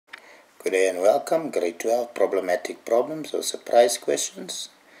Good day and welcome. Grade 12 problematic problems or surprise questions.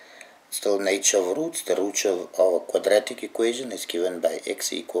 Still nature of roots. The root of our quadratic equation is given by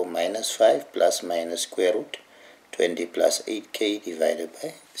x equal minus 5 plus minus square root 20 plus 8k divided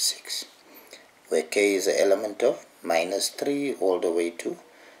by 6, where k is an element of minus 3 all the way to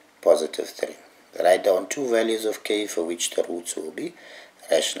positive 3. Write down two values of k for which the roots will be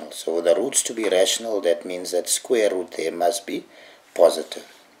rational. So for the roots to be rational, that means that square root there must be positive.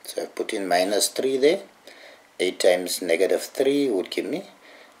 So I put in minus 3 there. 8 times negative 3 would give me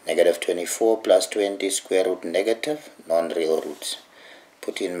negative 24 plus 20 square root negative, non-real roots.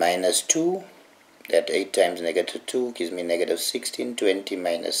 Put in minus 2. That 8 times negative 2 gives me negative 16. 20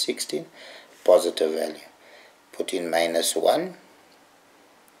 minus 16, positive value. Put in minus 1.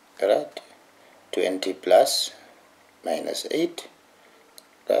 Right? 20 plus minus 8.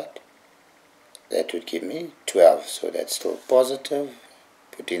 Right? That would give me 12. So that's still positive.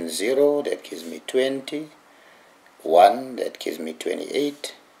 Put in 0, that gives me 20, 1, that gives me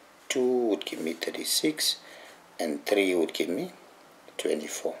 28, 2 would give me 36, and 3 would give me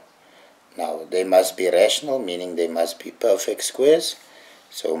 24. Now, they must be rational, meaning they must be perfect squares.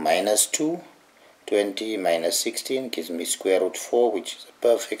 So, minus 2, 20 minus 16 gives me square root 4, which is a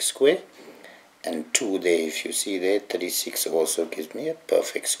perfect square. And 2 there, if you see there, 36 also gives me a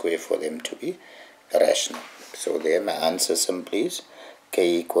perfect square for them to be rational. So, there my answer simply is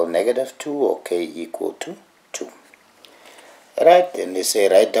k equal negative 2 or k equal to 2. Right, then they say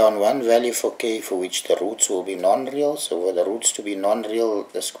write down one value for k for which the roots will be non-real. So for the roots to be non-real,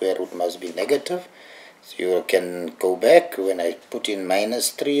 the square root must be negative. So you can go back when I put in minus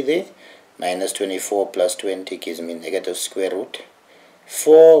 3 there. Minus 24 plus 20 gives me negative square root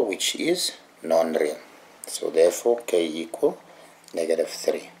 4, which is non-real. So therefore k equal negative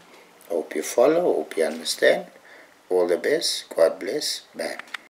 3. Hope you follow, hope you understand. All the best. God bless. Bye.